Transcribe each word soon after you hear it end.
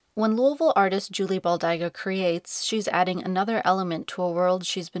When Louisville artist Julie Baldyga creates, she's adding another element to a world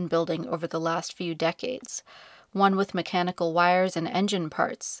she's been building over the last few decades, one with mechanical wires and engine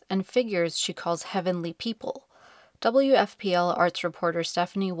parts, and figures she calls heavenly people. WFPL arts reporter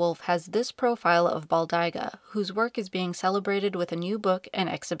Stephanie Wolf has this profile of Baldyga, whose work is being celebrated with a new book and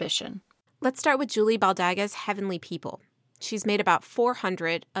exhibition. Let's start with Julie Baldyga's Heavenly People. She's made about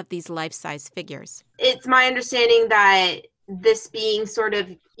 400 of these life-size figures. It's my understanding that this being sort of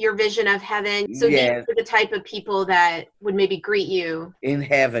your vision of heaven, so Yes. these are the type of people that would maybe greet you In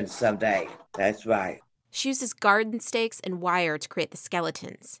heaven someday. That's right. She uses garden stakes and wire to create the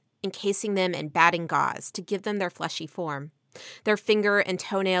skeletons, encasing them in batting gauze to give them their fleshy form. Their finger and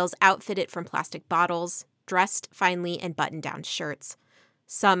toenails outfitted from plastic bottles, dressed finely in button-down shirts.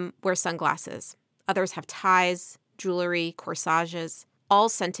 Some wear sunglasses. Others have ties, jewelry, corsages, all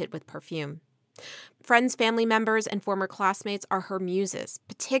scented with perfume. Friends, family members, and former classmates are her muses,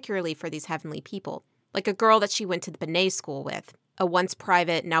 particularly for these heavenly people, like a girl that she went to the Benet School with, a once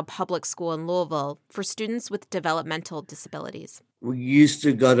private, now public school in Louisville for students with developmental disabilities. We used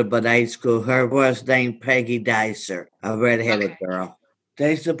to go to Benet School. Her was named Peggy Dicer, a redheaded girl.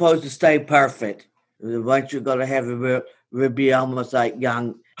 They're supposed to stay perfect. Once you go to heaven, we'll be almost like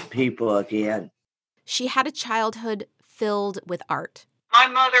young people again. She had a childhood filled with art. My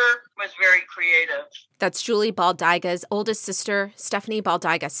mother was very creative. That's Julie Baldyga's oldest sister, Stephanie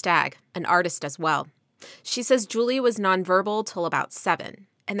Baldyga Stagg, an artist as well. She says Julie was nonverbal till about 7,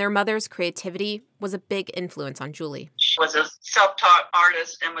 and their mother's creativity was a big influence on Julie. She was a self-taught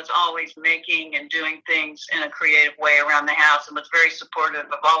artist and was always making and doing things in a creative way around the house and was very supportive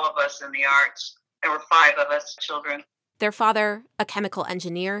of all of us in the arts. There were 5 of us children. Their father, a chemical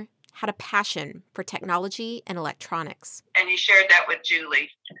engineer, had a passion for technology and electronics. And he shared that with Julie.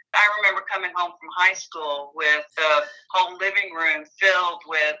 I remember coming home from high school with the whole living room filled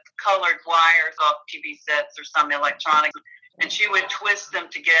with colored wires off TV sets or some electronics. And she would twist them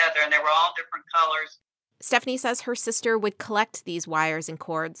together, and they were all different colors. Stephanie says her sister would collect these wires and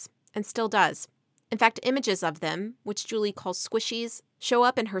cords, and still does. In fact, images of them, which Julie calls squishies, show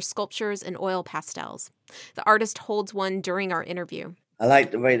up in her sculptures and oil pastels. The artist holds one during our interview. I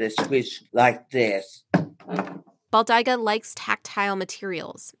like the way they squish like this. Baldyga likes tactile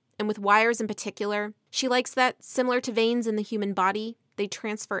materials, and with wires in particular, she likes that, similar to veins in the human body, they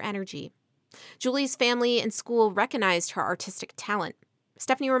transfer energy. Julie's family and school recognized her artistic talent.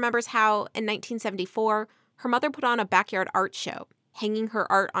 Stephanie remembers how, in 1974, her mother put on a backyard art show, hanging her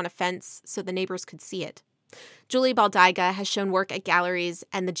art on a fence so the neighbors could see it. Julie Baldyga has shown work at galleries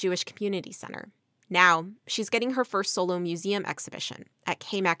and the Jewish Community Center. Now, she's getting her first solo museum exhibition at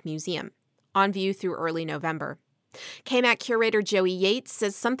KMAC Museum, on view through early November. KMAC curator Joey Yates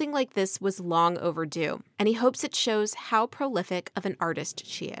says something like this was long overdue, and he hopes it shows how prolific of an artist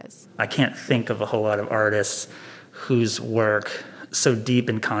she is. I can't think of a whole lot of artists whose work so deep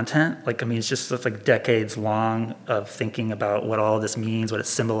in content. It's just like decades long of thinking about what all this means, what it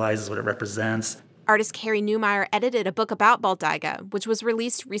symbolizes, what it represents. Artist Carrie Newmeyer edited a book about Baldyga, which was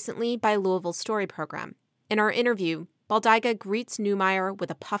released recently by Louisville Story Program. In our interview, Baldyga greets Newmeyer with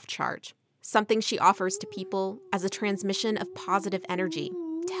a puff charge, something she offers to people as a transmission of positive energy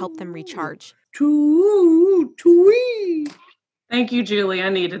to help them recharge. Thank you, Julie. I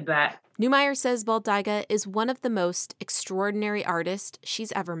needed that. Newmeyer says Baldyga is one of the most extraordinary artists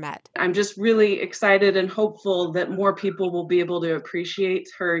she's ever met. I'm just really excited and hopeful that more people will be able to appreciate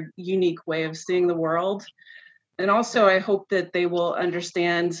her unique way of seeing the world. And also, I hope that they will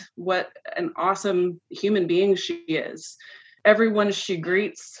understand what an awesome human being she is. Everyone she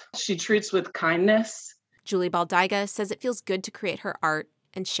greets, she treats with kindness. Julie Baldyga says it feels good to create her art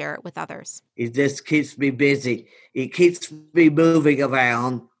and share it with others. It just keeps me busy. It keeps me moving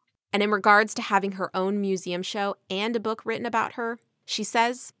around. And in regards to having her own museum show and a book written about her, she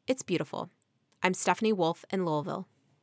says it's beautiful. I'm Stephanie Wolf in Louisville.